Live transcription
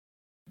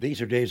These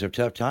are days of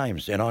tough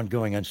times and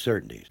ongoing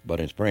uncertainties.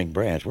 But in Spring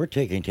Branch, we're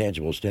taking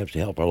tangible steps to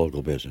help our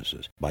local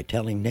businesses by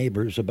telling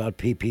neighbors about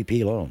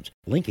PPP loans,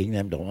 linking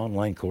them to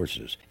online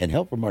courses, and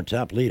help from our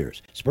top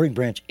leaders. Spring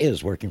Branch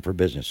is working for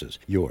businesses.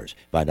 Yours.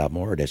 Find out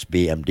more at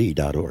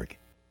sbmd.org.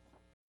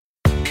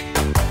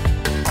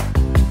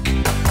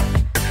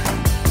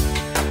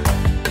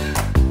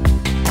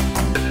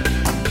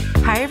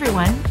 Hi,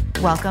 everyone.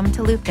 Welcome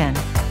to Looped In.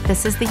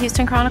 This is the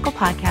Houston Chronicle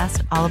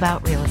podcast all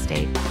about real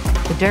estate.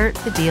 The dirt,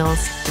 the deals,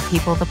 the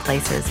people, the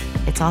places.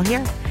 It's all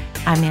here.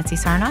 I'm Nancy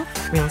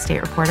Sarnoff, real estate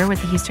reporter with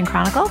the Houston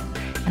Chronicle,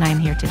 and I'm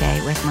here today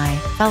with my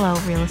fellow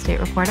real estate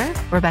reporter,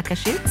 Rebecca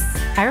Schutz.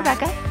 Hi,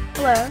 Rebecca.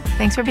 Hello.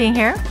 Thanks for being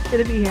here.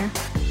 Good to be here.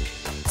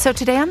 So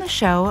today on the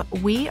show,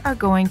 we are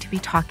going to be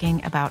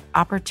talking about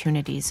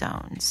opportunity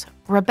zones.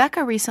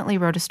 Rebecca recently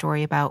wrote a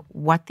story about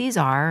what these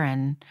are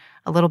and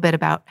a little bit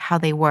about how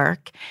they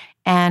work.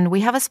 And we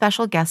have a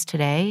special guest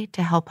today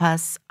to help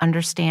us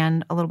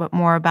understand a little bit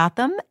more about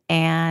them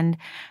and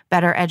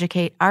better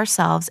educate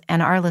ourselves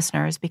and our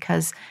listeners,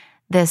 because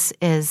this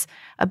is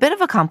a bit of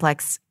a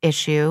complex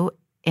issue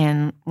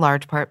in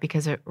large part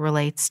because it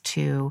relates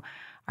to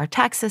our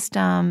tax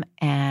system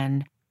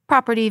and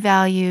property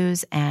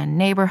values and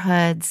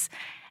neighborhoods.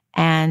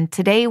 And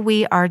today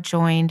we are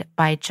joined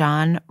by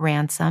John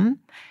Ransom.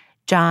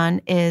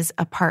 John is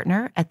a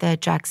partner at the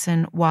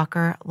Jackson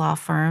Walker Law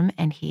Firm,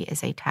 and he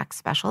is a tax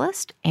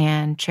specialist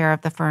and chair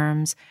of the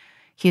firm's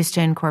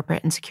Houston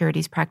Corporate and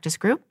Securities Practice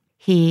Group.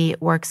 He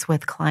works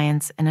with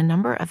clients in a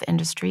number of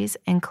industries,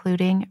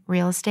 including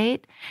real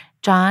estate.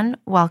 John,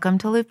 welcome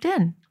to Looped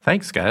In.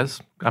 Thanks, guys.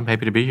 I'm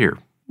happy to be here.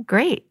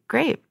 Great.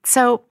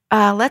 So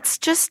let's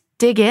just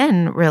dig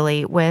in,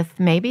 really, with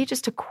maybe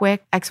just a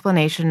quick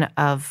explanation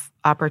of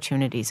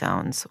opportunity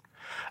zones.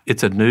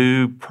 It's a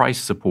new price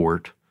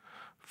support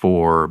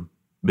for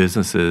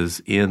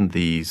businesses in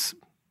these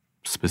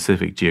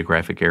specific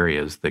geographic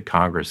areas that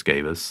Congress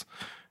gave us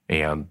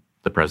and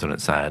the president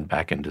signed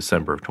back in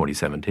December of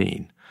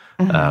 2017.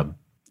 Mm-hmm.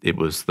 It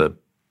was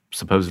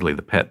supposedly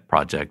the pet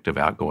project of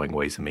outgoing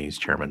Ways and Means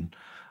Chairman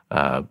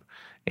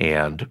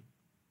and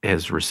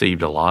has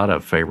received a lot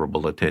of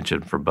favorable attention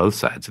from both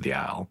sides of the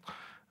aisle.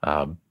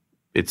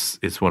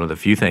 It's one of the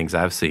few things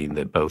I've seen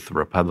that both the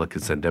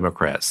Republicans and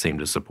Democrats seem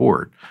to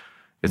support.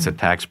 It's a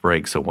tax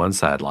break, so one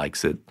side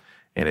likes it,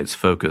 and it's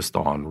focused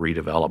on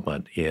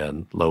redevelopment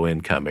in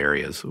low-income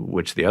areas,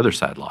 which the other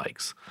side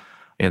likes.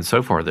 And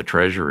so far, the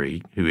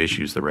Treasury, who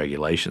issues the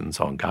regulations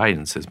on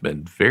guidance, has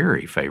been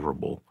very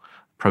favorable,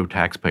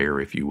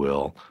 pro-taxpayer, if you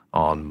will,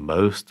 on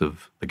most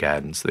of the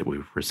guidance that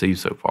we've received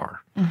so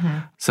far. Mm-hmm.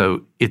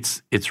 So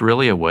it's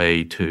really a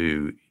way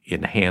to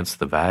enhance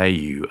the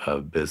value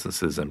of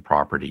businesses and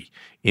property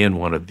in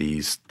one of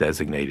these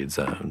designated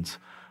zones.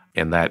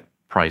 And that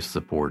price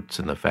support's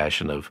in the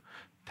fashion of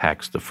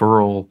tax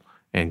deferral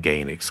and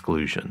gain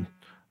exclusion.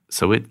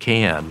 So it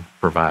can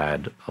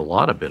provide a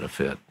lot of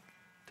benefit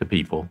to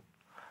people,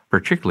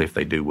 particularly if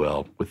they do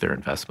well with their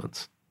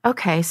investments.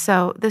 Okay,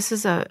 so this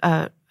is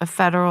a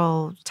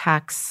federal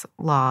tax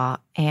law,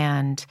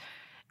 and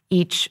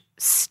each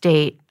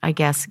state, I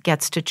guess,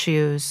 gets to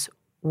choose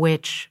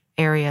which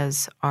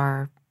areas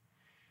are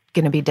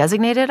going to be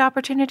designated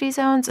opportunity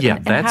zones? Yeah,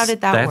 and how did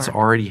that work? That's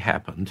already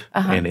happened.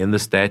 Uh-huh. And in the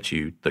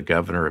statute, the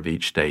governor of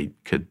each state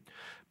could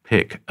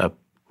pick up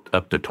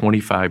to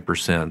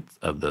 25%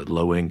 of the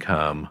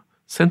low-income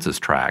census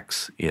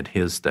tracts in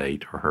his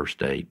state or her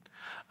state,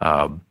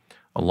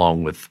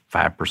 along with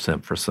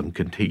 5% for some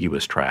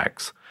contiguous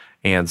tracts,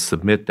 and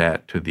submit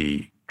that to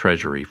the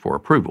Treasury for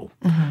approval.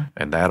 Mm-hmm.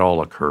 And that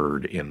all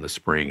occurred in the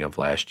spring of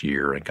last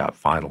year and got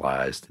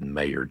finalized in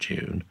May or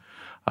June.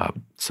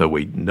 So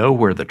we know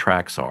where the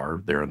tracts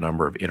are. There are a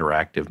number of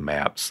interactive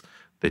maps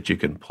that you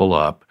can pull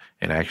up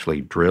and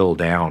actually drill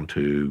down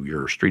to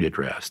your street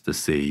address to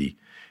see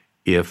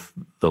if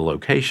the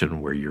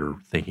location where you're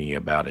thinking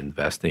about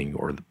investing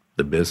or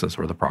the business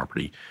or the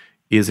property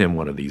is in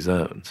one of these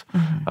zones.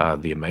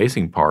 Mm-hmm. The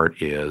amazing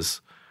part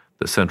is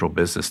the Central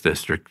Business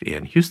District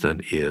in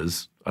Houston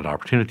is an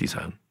opportunity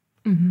zone.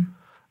 Mm-hmm.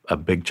 A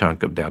big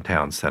chunk of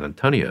downtown San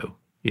Antonio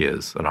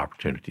is an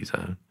opportunity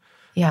zone.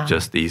 Yeah.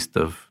 Just east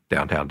of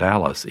downtown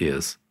Dallas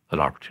is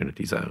an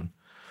opportunity zone.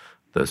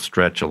 The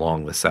stretch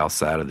along the south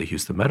side of the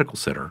Houston Medical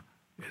Center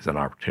is an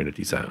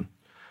opportunity zone.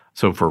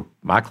 So for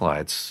my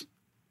clients,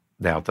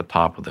 now at the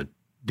top of the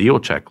deal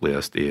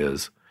checklist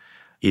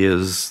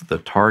is the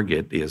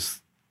target,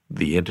 is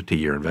the entity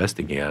you're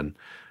investing in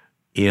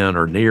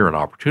or near an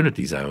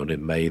opportunity zone,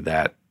 and may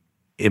that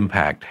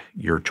impact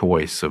your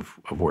choice of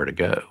where to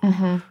go.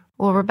 Mm-hmm.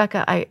 Well,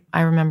 Rebecca,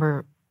 I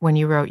remember when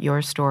you wrote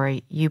your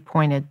story, you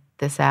pointed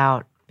this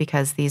out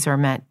because these are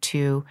meant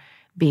to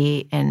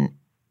be in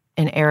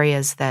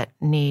areas that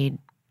need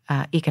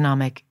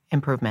economic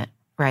improvement,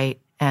 right?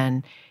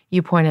 And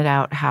you pointed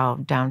out how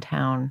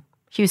downtown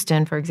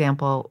Houston, for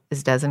example,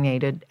 is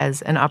designated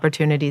as an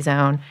opportunity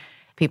zone.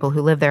 People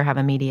who live there have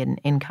a median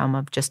income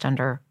of just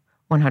under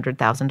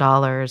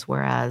 $100,000,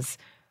 whereas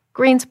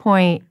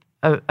Greenspoint,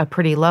 a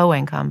pretty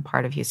low-income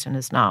part of Houston,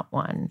 is not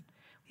one.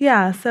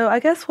 Yeah, so I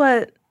guess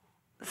what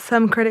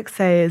some critics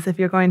say is if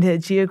you're going to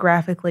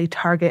geographically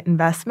target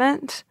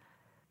investment,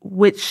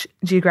 which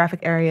geographic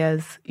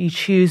areas you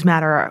choose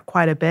matter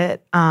quite a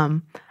bit.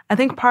 I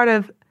think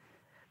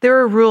there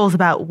are rules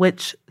about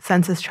which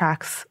census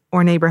tracts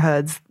or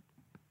neighborhoods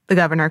the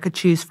governor could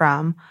choose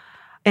from.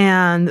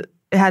 And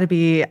it had to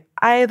be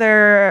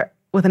either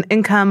with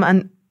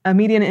a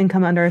median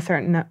income under a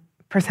certain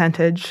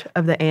percentage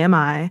of the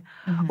AMI,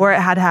 or it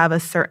had to have a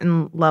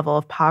certain level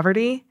of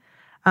poverty.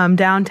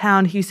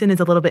 Downtown Houston is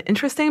a little bit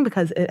interesting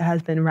because it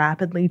has been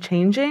rapidly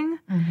changing.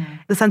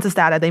 The census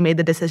data they made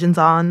the decisions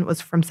on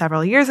was from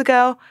several years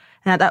ago.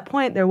 And at that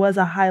point, there was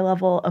a high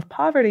level of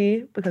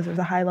poverty because there's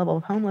a high level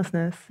of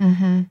homelessness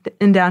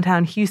in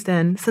downtown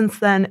Houston. Since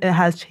then, it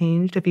has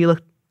changed. If you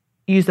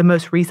use the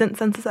most recent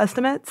census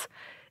estimates,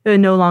 it would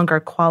no longer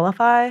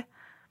qualify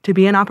to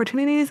be an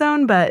opportunity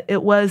zone, but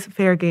it was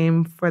fair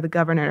game for the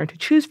governor to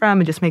choose from.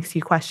 It just makes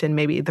you question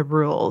maybe the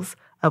rules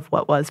of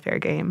what was fair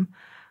game.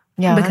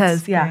 Yeah,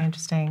 that's very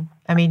interesting.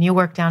 I mean, you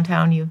work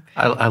downtown.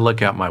 I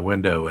look out my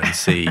window and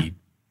see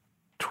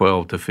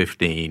 12 to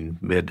 15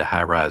 mid to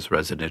high-rise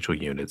residential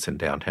units in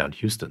downtown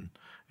Houston.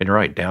 And you're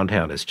right,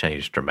 downtown has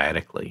changed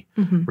dramatically,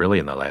 really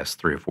in the last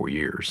 3 or 4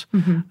 years.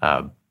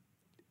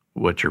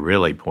 What you're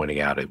really pointing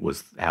out, it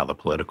was how the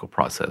political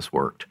process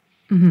worked.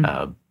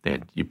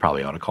 And you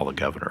probably ought to call the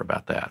governor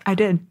about that. I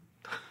did.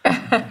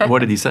 What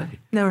did he say?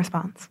 No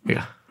response.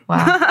 Yeah.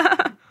 Wow.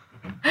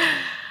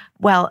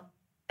 Well,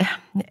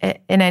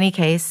 in any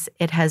case,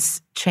 it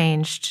has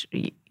changed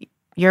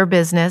your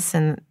business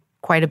and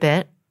quite a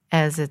bit,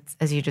 as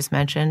you just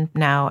mentioned.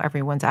 Now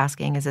everyone's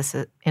asking, is this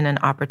in an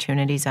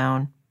opportunity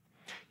zone?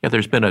 Yeah,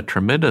 there's been a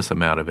tremendous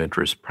amount of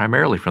interest,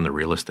 primarily from the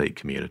real estate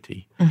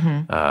community.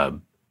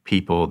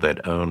 People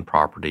that own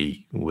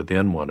property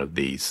within one of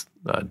these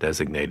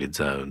designated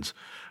zones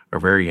are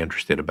very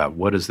interested about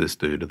what does this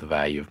do to the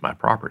value of my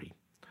property.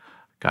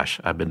 Gosh,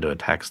 I've been doing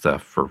tax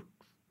stuff for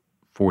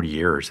 40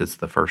 years. It's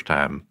the first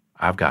time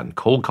I've gotten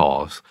cold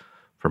calls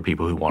from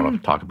people who want to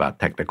talk about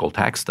technical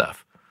tax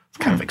stuff. It's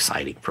kind of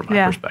exciting from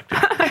my perspective.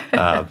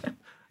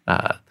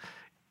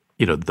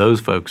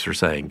 Those folks are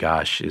saying,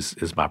 gosh,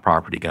 is my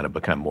property going to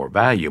become more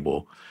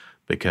valuable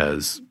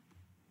because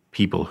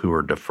people who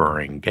are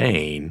deferring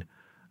gain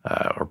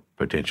or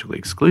potentially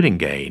excluding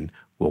gain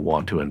will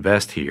want to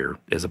invest here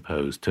as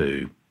opposed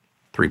to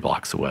 3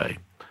 blocks away.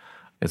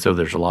 And so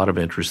there's a lot of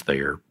interest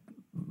there.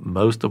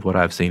 Most of what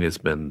I've seen has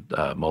been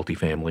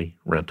multifamily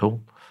rental,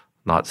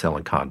 not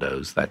selling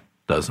condos. That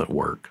doesn't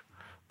work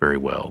very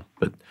well.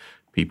 But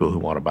people who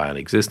want to buy an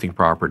existing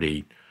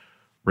property,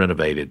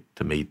 renovate it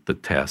to meet the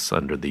tests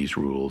under these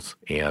rules,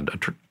 and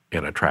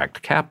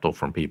attract capital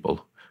from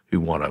people who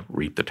want to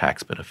reap the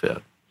tax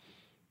benefit.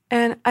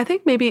 And I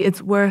think maybe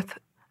it's worth,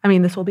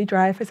 this will be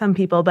dry for some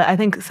people, but I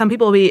think some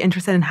people will be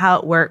interested in how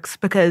it works,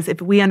 because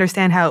if we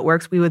understand how it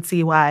works, we would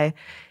see why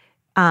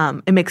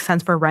it makes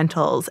sense for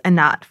rentals and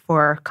not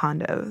for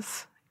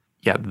condos.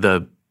 Yeah,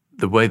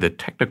 the way the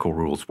technical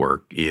rules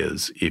work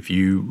is if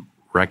you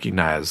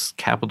recognize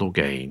capital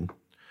gain,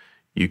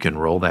 you can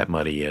roll that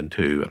money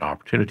into an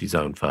opportunity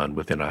zone fund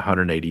within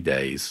 180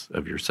 days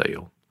of your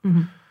sale.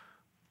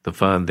 The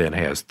fund then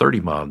has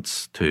 30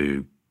 months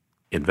to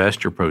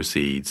invest your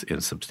proceeds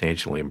and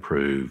substantially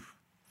improve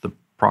the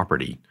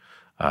property,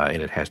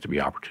 and it has to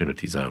be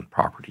opportunity zone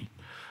property.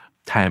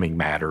 Timing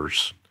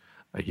matters.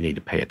 You need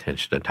to pay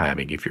attention to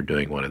timing if you're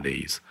doing one of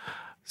these.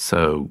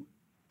 So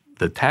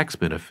the tax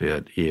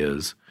benefit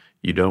is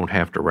you don't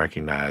have to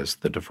recognize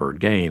the deferred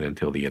gain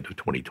until the end of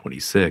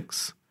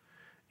 2026,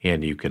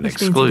 and you can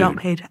exclude. Which means you don't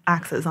pay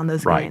taxes on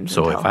those gains.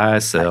 So if I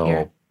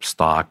sell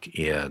stock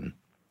in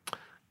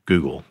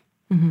Google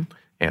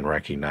and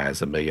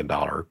recognize $1 million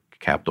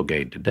capital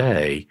gain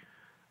today,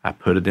 I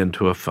put it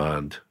into a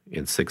fund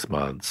in 6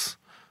 months.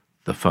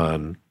 The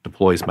fund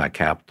deploys my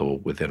capital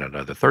within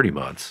another 30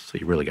 months, so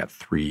you really got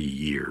 3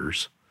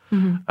 years.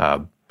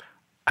 I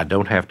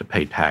don't have to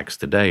pay tax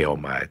today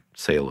on my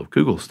sale of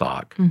Google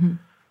stock,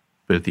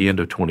 but at the end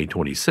of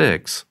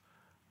 2026,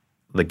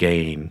 the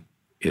gain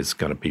is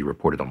going to be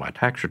reported on my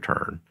tax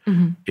return,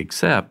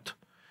 except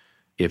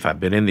if I've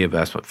been in the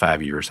investment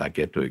 5 years, I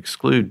get to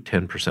exclude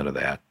 10% of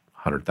that,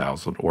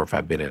 $100,000, or if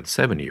I've been in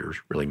 7 years,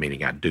 really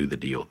meaning I do the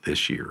deal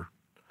this year,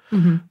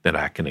 then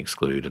I can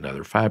exclude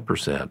another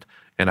 5%,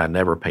 and I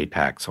never pay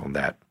tax on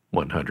that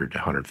 $100,000 to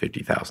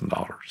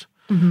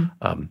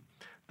 $150,000.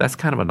 That's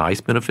kind of a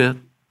nice benefit.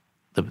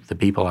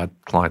 The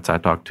clients I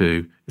talk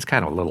to, it's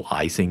kind of a little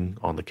icing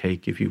on the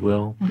cake, if you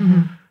will,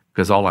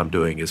 because all I'm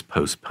doing is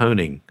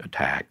postponing a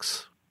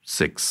tax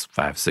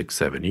 5, 6,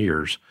 7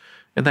 years,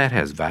 and that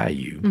has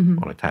value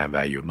on a time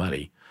value of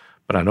money.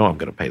 But I know I'm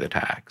going to pay the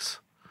tax,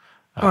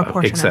 or a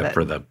portion except of it.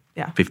 for the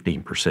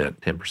 15%,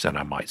 10%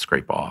 I might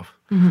scrape off.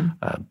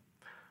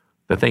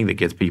 The thing that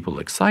gets people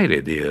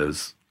excited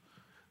is,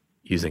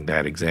 using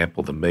that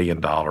example, the $1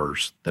 million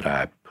that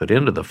I put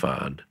into the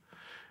fund,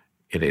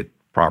 and it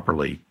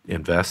properly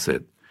invests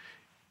it.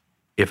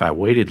 If I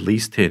waited at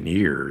least 10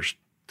 years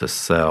to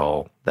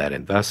sell that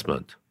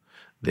investment,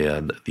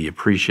 then the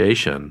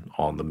appreciation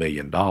on the $1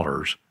 million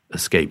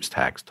escapes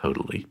tax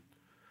totally.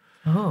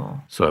 Oh.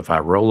 So if I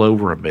roll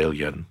over $1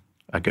 million,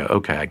 I go,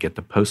 okay, I get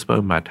to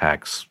postpone my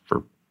tax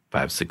for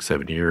 5, 6,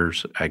 7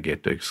 years. I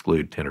get to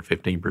exclude 10 or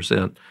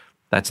 15%.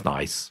 That's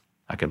nice.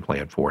 I can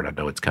plan for it. I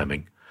know it's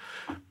coming.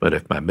 But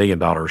if my $1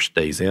 million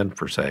stays in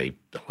for, say,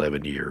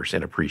 11 years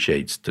and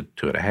appreciates to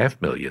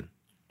 $2.5 million,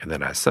 and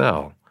then I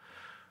sell,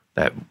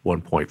 that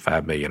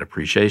 $1.5 million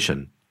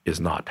appreciation is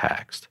not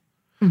taxed,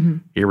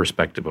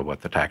 irrespective of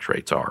what the tax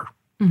rates are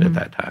at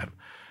that time.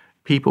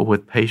 People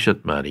with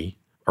patient money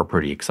are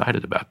pretty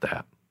excited about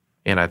that.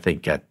 And I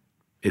think that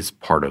is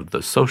part of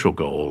the social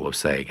goal of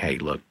saying, hey,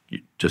 look,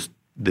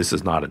 this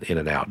is not an in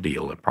and out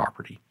deal in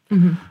property.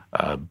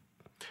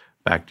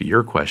 Back to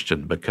your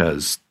question,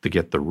 because to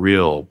get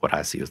what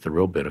I see as the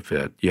real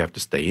benefit, you have to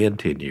stay in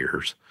 10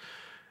 years,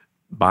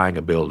 buying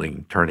a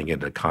building, turning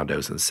into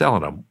condos and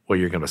selling them. Well,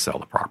 you're going to sell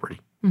the property.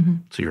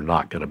 So you're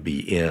not going to be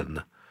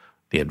in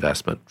the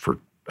investment for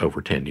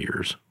over 10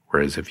 years.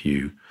 Whereas if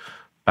you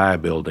buy a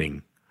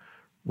building,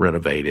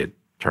 renovate it,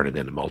 turn it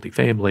into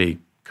multifamily,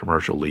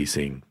 commercial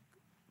leasing,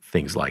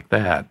 things like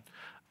that,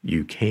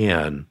 you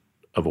can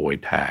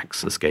avoid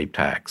tax, escape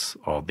tax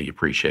on the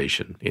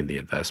appreciation in the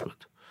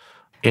investment.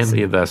 And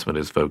the investment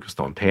is focused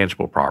on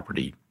tangible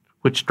property,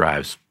 which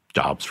drives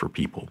jobs for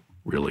people,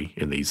 really,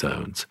 in these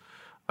zones.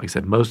 Like I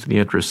said, most of the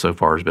interest so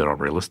far has been on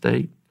real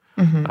estate.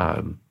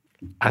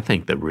 I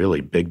think the really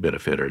big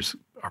benefiters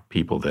are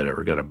people that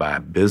are going to buy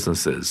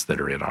businesses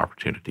that are in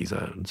opportunity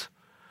zones.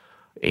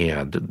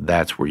 And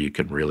that's where you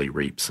can really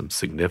reap some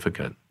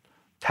significant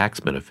tax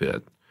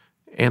benefit.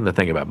 And the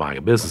thing about buying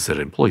a business, it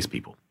employs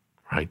people,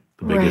 right?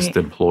 The biggest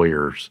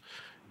employers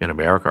in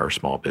America are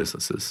small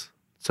businesses.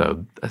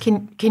 So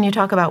can you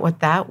talk about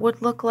what that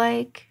would look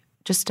like?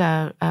 Just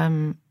a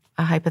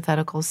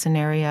hypothetical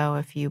scenario.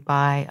 If you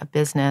buy a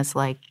business,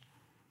 like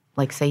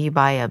say you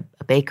buy a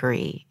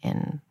bakery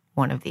in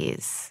one of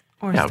these,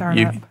 or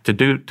startup. To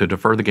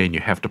defer the gain,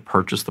 you have to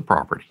purchase the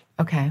property.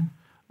 Okay.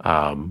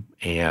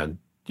 And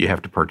you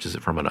have to purchase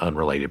it from an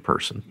unrelated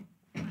person.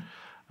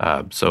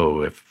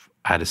 So if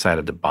I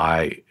decided to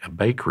buy a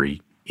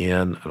bakery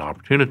in an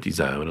opportunity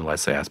zone, and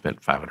let's say I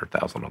spent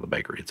 $500,000 on the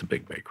bakery, it's a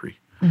big bakery,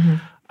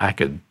 I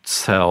could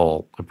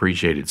sell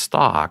appreciated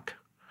stock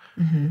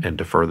and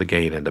defer the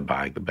gain into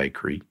buying the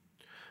bakery.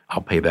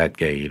 I'll pay that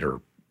gain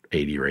or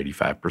 80 or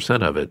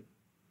 85% of it,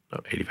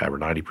 85 or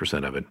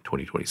 90% of it in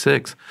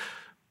 2026.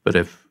 But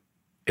if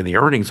in the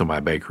earnings of my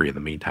bakery in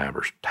the meantime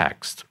are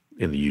taxed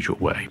in the usual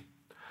way.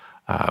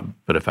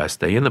 But if I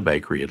stay in the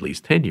bakery at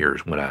least 10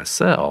 years when I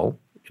sell,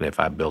 and if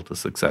I built a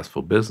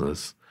successful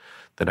business,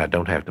 then I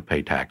don't have to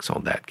pay tax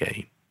on that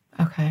gain.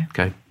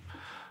 Okay.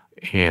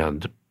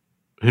 And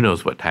who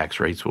knows what tax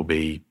rates will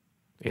be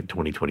in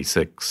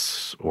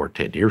 2026 or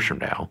 10 years from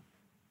now.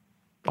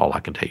 All I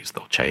can tell you is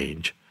they'll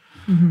change.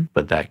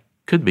 But that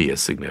could be a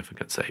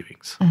significant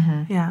savings.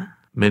 Yeah.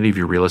 Many of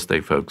your real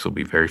estate folks will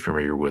be very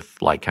familiar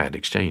with like-kind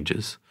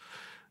exchanges.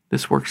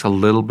 This works a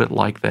little bit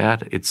like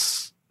that.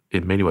 It's,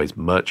 in many ways,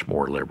 much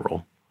more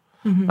liberal,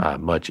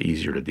 much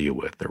easier to deal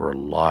with. There were a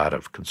lot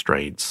of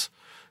constraints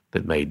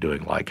that made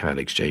doing like-kind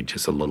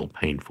exchanges a little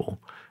painful,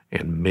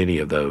 and many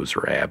of those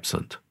are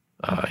absent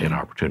in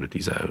Opportunity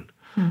Zone.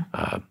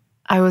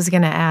 I was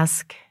going to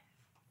ask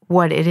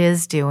what it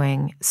is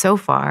doing so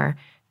far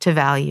to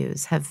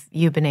values. Have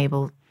you been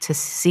able to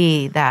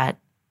see that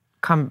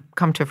come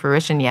to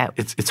fruition yet?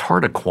 It's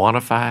hard to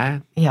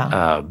quantify.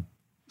 Yeah.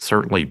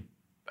 Certainly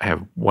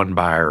have one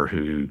buyer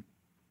who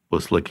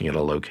was looking at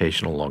a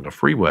location along a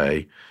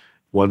freeway.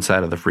 One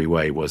side of the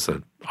freeway was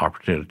an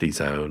opportunity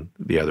zone.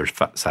 The other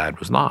side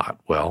was not.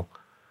 Well,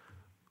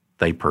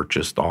 they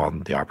purchased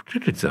on the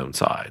opportunity zone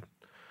side.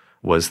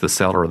 Was the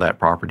seller of that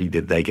property,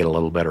 did they get a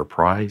little better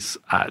price?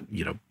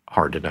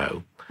 Hard to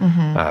know.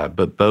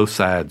 But both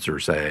sides are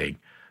saying,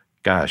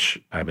 gosh,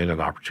 I'm in an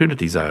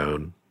opportunity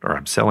zone or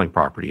I'm selling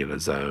property in a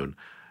zone.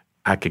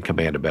 I can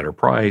command a better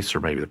price, or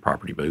maybe the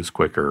property moves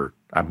quicker.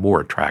 I'm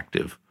more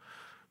attractive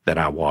than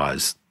I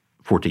was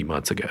 14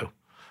 months ago.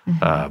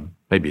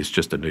 Maybe it's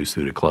just a new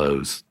suit of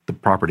clothes. The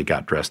property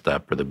got dressed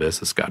up or the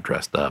business got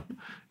dressed up.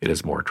 It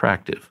is more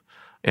attractive.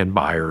 And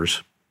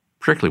buyers,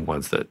 particularly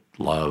ones that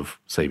love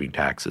saving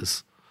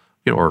taxes,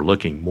 are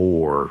looking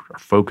more or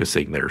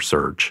focusing their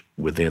search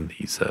within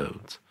these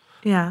zones.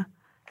 Yeah.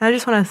 And I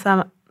just want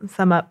to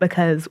sum up,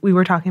 because we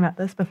were talking about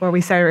this before we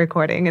started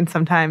recording, and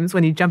sometimes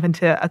when you jump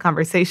into a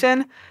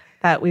conversation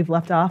that we've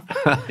left off,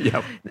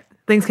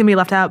 things can be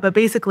left out. But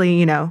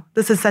basically,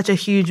 this is such a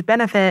huge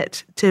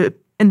benefit to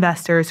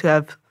investors who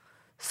have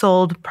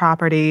sold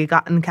property,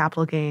 gotten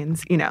capital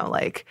gains,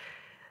 like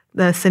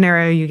the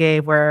scenario you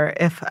gave where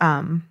if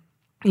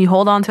you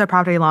hold on to a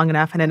property long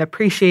enough and it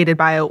appreciated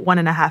by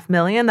 $1.5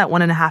 million, that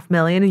 $1.5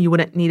 million you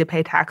wouldn't need to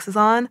pay taxes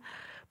on.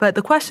 But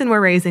the question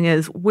we're raising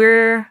is,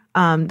 where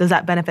does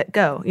that benefit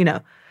go?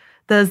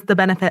 Does the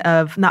benefit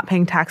of not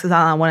paying taxes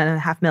on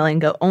 $1.5 million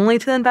go only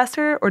to the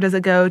investor, or does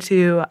it go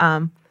to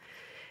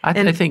I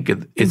think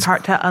it's in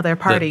part to other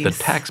parties?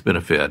 The tax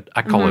benefit,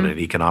 I call it an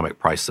economic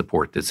price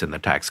support that's in the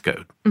tax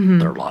code.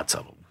 There are lots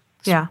of them.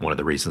 It's one of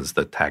the reasons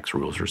the tax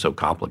rules are so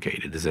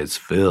complicated is it's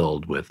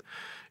filled with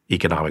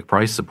economic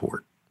price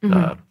support.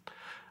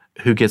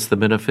 Who gets the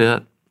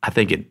benefit? I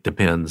think it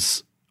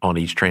depends on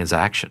each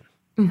transaction.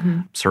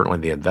 Certainly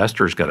the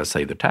investor is going to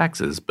save the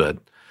taxes, but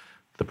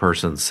the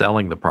person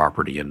selling the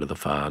property into the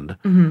fund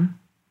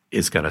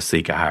is going to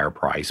seek a higher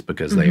price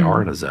because they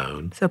are in a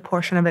zone. So a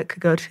portion of it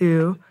could go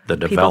to The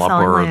people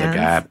developer or selling the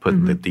guy lands.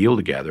 putting the deal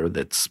together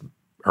that's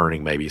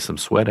earning maybe some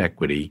sweat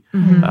equity,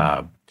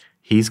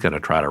 he's going to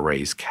try to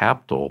raise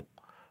capital,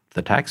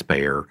 the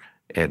taxpayer,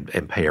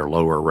 and pay a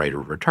lower rate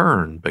of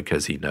return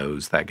because he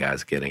knows that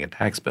guy's getting a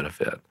tax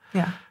benefit.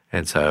 Yeah.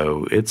 And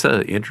so it's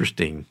an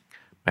interesting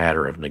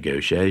matter of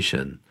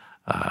negotiation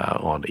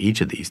on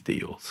each of these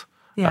deals.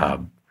 Yeah.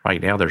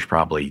 Right now, there's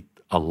probably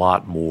a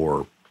lot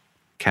more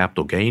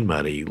capital gain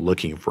money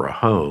looking for a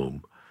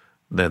home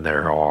than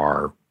there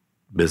are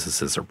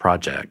businesses or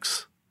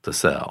projects to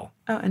sell.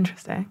 Oh,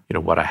 interesting. You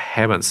know, what I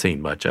haven't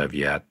seen much of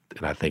yet,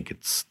 and I think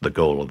it's the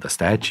goal of the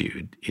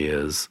statute,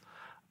 is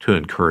to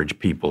encourage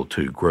people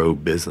to grow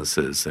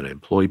businesses and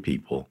employ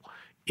people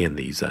in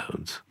these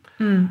zones.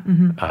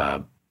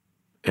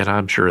 And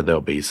I'm sure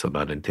there'll be some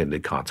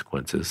unintended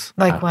consequences.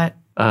 Like what?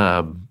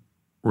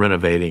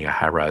 Renovating a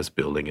high-rise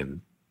building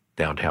in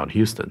downtown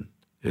Houston,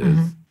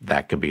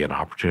 that could be an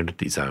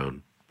opportunity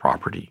zone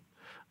property.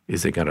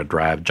 Is it going to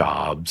drive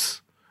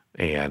jobs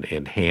and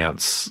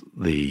enhance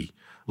the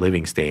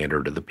living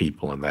standard of the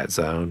people in that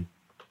zone?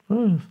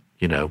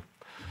 You know,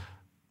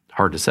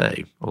 hard to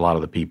say. A lot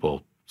of the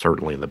people,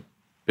 certainly in the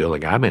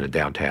building I'm in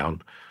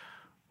downtown,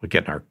 we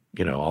get our,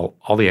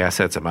 all the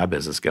assets of my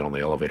business get on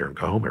the elevator and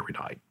go home every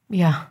night.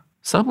 Yeah.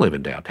 Some live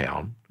in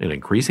downtown, an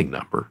increasing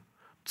number.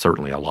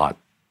 Certainly a lot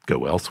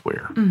go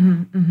elsewhere.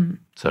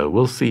 So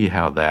we'll see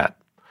how that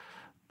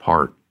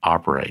part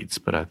operates.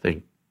 But I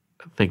think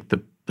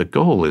the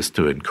goal is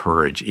to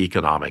encourage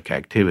economic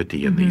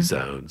activity in these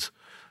zones,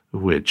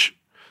 which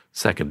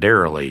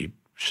secondarily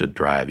should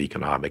drive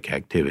economic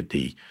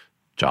activity,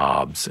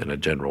 jobs, and a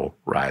general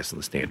rise in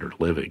the standard of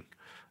living.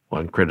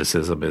 One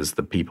criticism is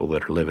the people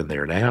that are living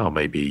there now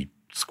may be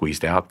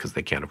squeezed out because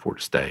they can't afford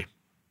to stay.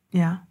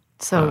 Yeah.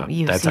 So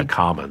you That's see, a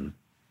common,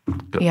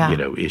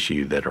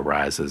 issue that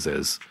arises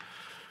as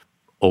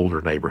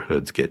older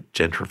neighborhoods get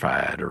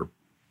gentrified, or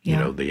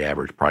the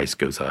average price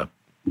goes up.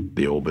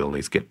 The old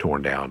buildings get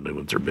torn down, new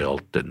ones are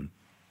built, and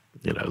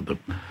the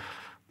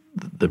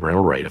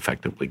rental rate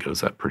effectively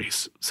goes up pretty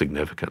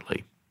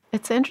significantly.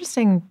 it's an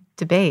interesting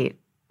debate,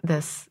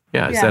 this.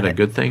 Yeah, is that a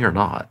good thing or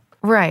not?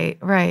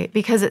 Right.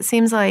 Because it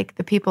seems like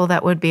the people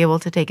that would be able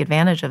to take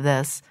advantage of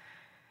this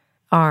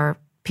are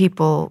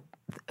people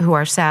who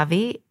are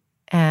savvy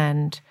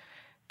and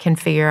can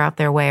figure out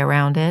their way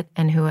around it,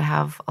 and who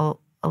have a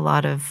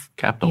lot of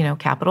Capital.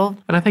 capital.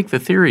 And I think the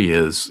theory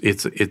is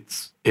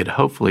it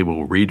hopefully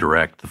will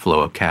redirect the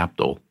flow of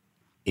capital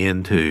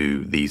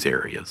into these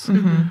areas.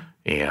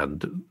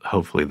 And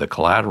hopefully the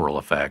collateral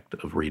effect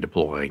of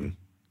redeploying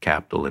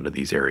capital into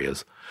these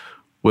areas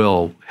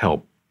will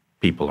help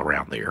people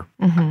around there.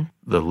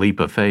 The leap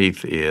of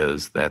faith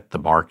is that the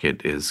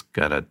market is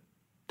going to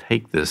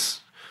take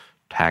this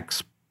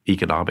tax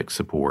economic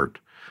support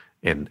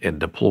and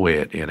deploy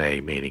it in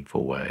a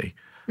meaningful way.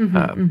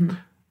 And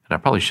I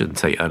probably shouldn't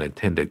say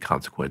unintended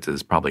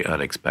consequences, probably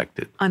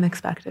unexpected.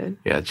 Unexpected.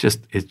 Yeah, it's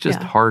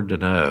just hard to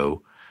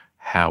know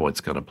how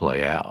it's going to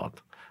play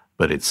out,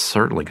 but it's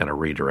certainly going to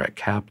redirect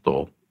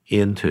capital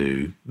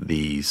into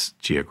these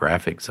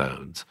geographic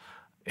zones.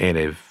 And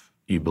if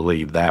you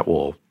believe that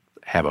will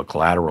have a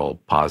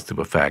collateral positive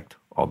effect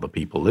on the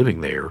people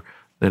living there,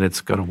 then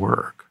it's going to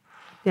work.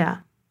 Yeah.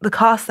 The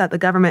cost that the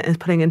government is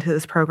putting into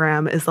this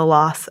program is the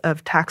loss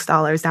of tax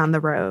dollars down the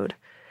road.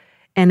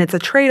 And it's a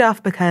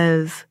trade-off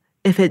because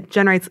if it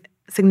generates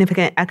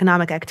significant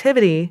economic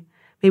activity,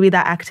 maybe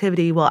that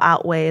activity will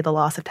outweigh the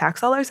loss of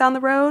tax dollars down the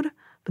road.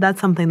 But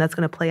that's something that's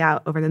going to play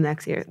out over the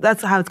next year.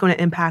 That's how it's going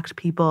to impact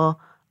people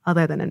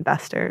other than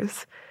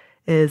investors,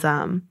 is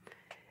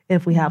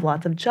if we have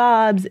lots of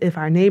jobs, if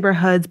our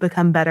neighborhoods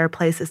become better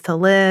places to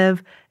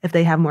live, if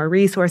they have more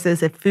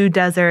resources, if food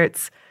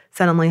deserts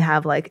suddenly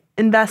have like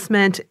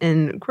investment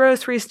in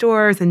grocery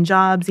stores and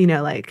jobs,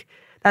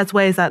 that's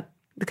ways that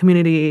the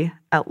community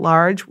at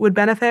large would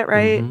benefit,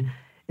 right?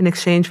 In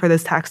exchange for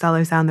those tax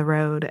dollars down the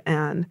road.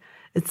 And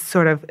it's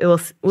sort of, we'll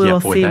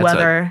see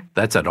whether.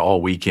 That's an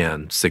all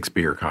weekend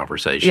 6-beer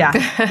conversation. Yeah.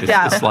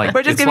 It's like,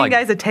 we're just giving you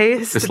guys a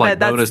taste. It's like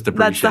but bonus that's the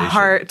depreciation.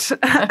 heart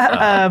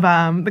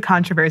of the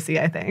controversy,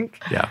 I think.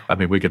 Yeah. I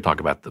mean, we could talk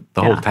about the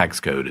whole tax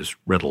code is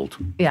riddled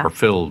or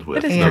filled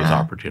with It is those true.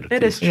 opportunities.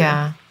 It is true.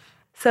 Yeah.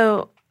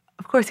 So,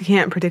 of course, you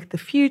can't predict the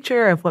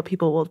future of what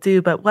people will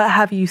do, but what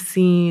have you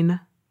seen?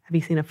 Have you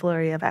seen a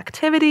flurry of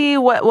activity?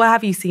 What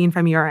have you seen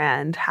from your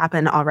end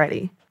happen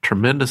already?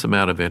 Tremendous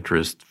amount of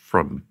interest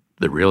from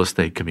the real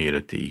estate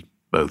community,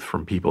 both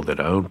from people that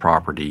own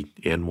property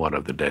in one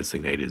of the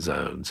designated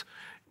zones,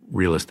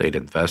 real estate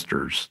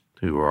investors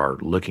who are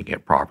looking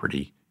at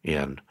property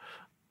in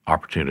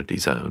opportunity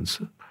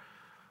zones,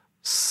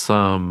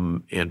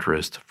 some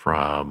interest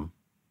from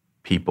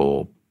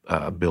people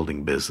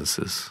building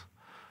businesses.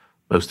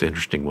 Most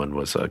interesting one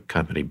was a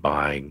company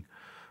buying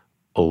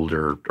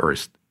older or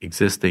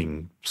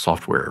existing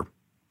software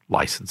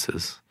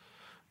licenses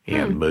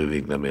and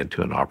moving them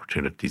into an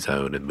opportunity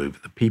zone and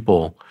moving the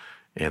people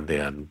and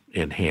then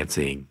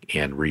enhancing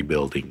and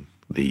rebuilding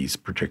these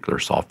particular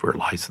software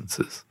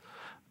licenses.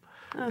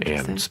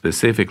 And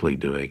specifically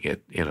doing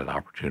it in an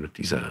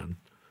opportunity zone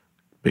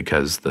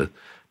because the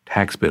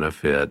tax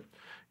benefit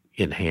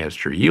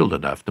enhanced your yield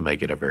enough to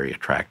make it a very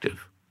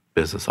attractive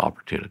business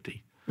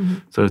opportunity.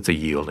 So it's a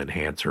yield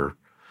enhancer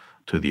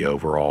to the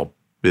overall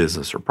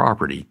business or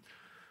property.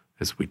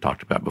 As we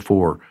talked about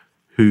before,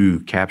 who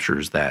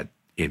captures that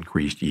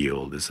increased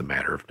yield is a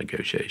matter of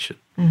negotiation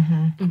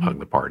among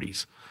the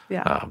parties.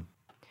 Yeah.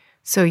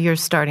 So you're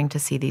starting to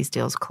see these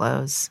deals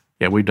close.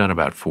 Yeah, we've done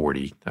about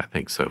 40, I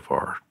think, so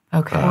far.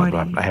 Okay.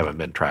 I haven't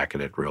been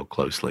tracking it real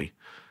closely.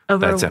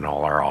 That's in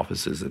all our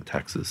offices in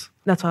Texas.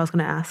 That's what I was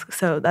going to ask.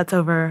 So that's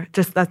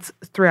that's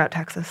throughout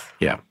Texas.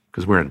 Yeah,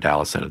 because we're in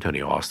Dallas, San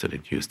Antonio, Austin,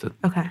 and Houston.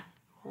 Okay.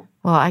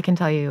 Well, I can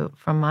tell you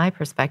from my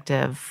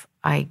perspective,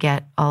 I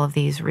get all of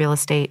these real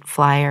estate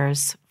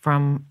flyers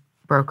from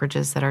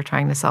brokerages that are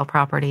trying to sell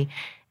property.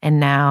 And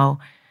now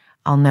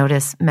I'll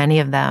notice many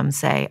of them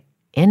say,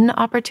 in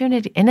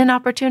an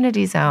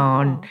opportunity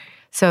zone. Oh.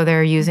 So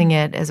they're using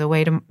it as a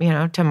way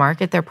to, to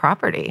market their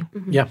property.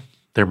 Yeah,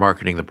 they're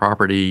marketing the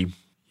property.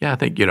 Yeah, I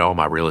think,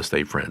 my real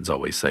estate friends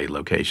always say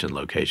location,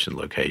 location,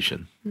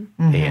 location.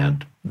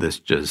 And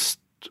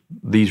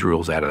these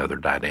rules add another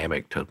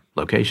dynamic to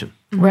location.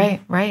 Right.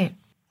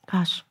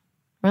 Gosh,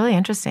 really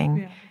interesting.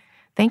 Yeah.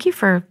 Thank you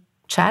for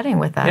chatting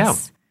with us. Yeah,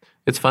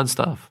 it's fun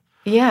stuff.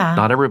 Yeah.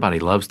 Not everybody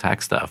loves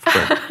tax stuff,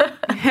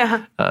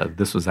 but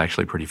this was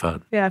actually pretty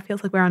fun. Yeah, it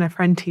feels like we're on a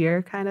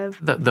frontier, kind of.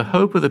 The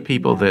hope of the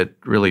people that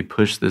really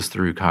pushed this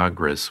through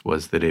Congress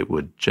was that it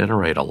would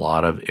generate a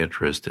lot of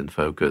interest and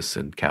focus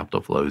and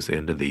capital flows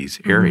into these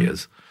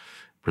areas,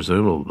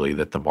 presumably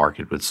that the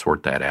market would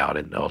sort that out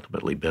and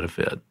ultimately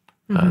benefit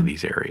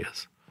these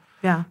areas.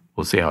 Yeah.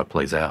 We'll see how it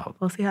plays out.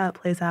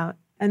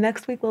 And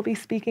next week, we'll be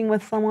speaking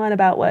with someone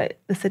about what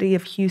the city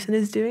of Houston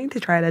is doing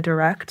to try to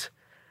direct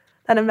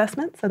that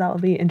investment. So that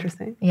will be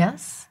interesting.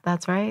 Yes,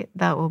 that's right.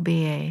 That will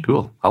be a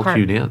cool. I'll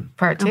tune in.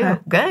 Part 2.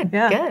 Okay.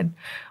 Good.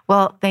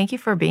 Well, thank you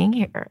for being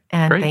here.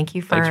 And Great.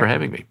 Thanks for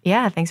having me.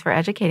 Yeah, thanks for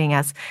educating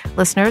us.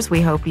 Listeners,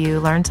 we hope you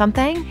learned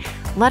something.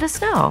 Let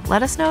us know.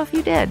 Let us know if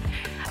you did.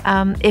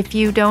 If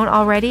you don't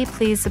already,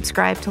 please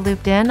subscribe to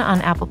Looped In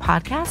on Apple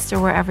Podcasts or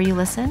wherever you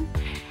listen.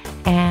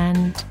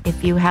 And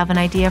if you have an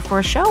idea for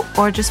a show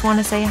or just want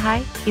to say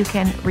hi, you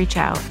can reach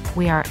out.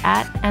 We are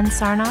at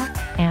 @nsarnoff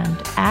and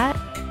at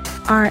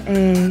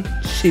RA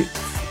Schutz,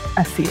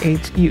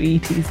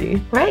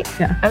 SCHUETZ. Right.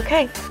 Yeah.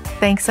 Okay.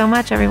 Thanks so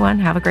much, everyone.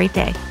 Have a great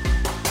day.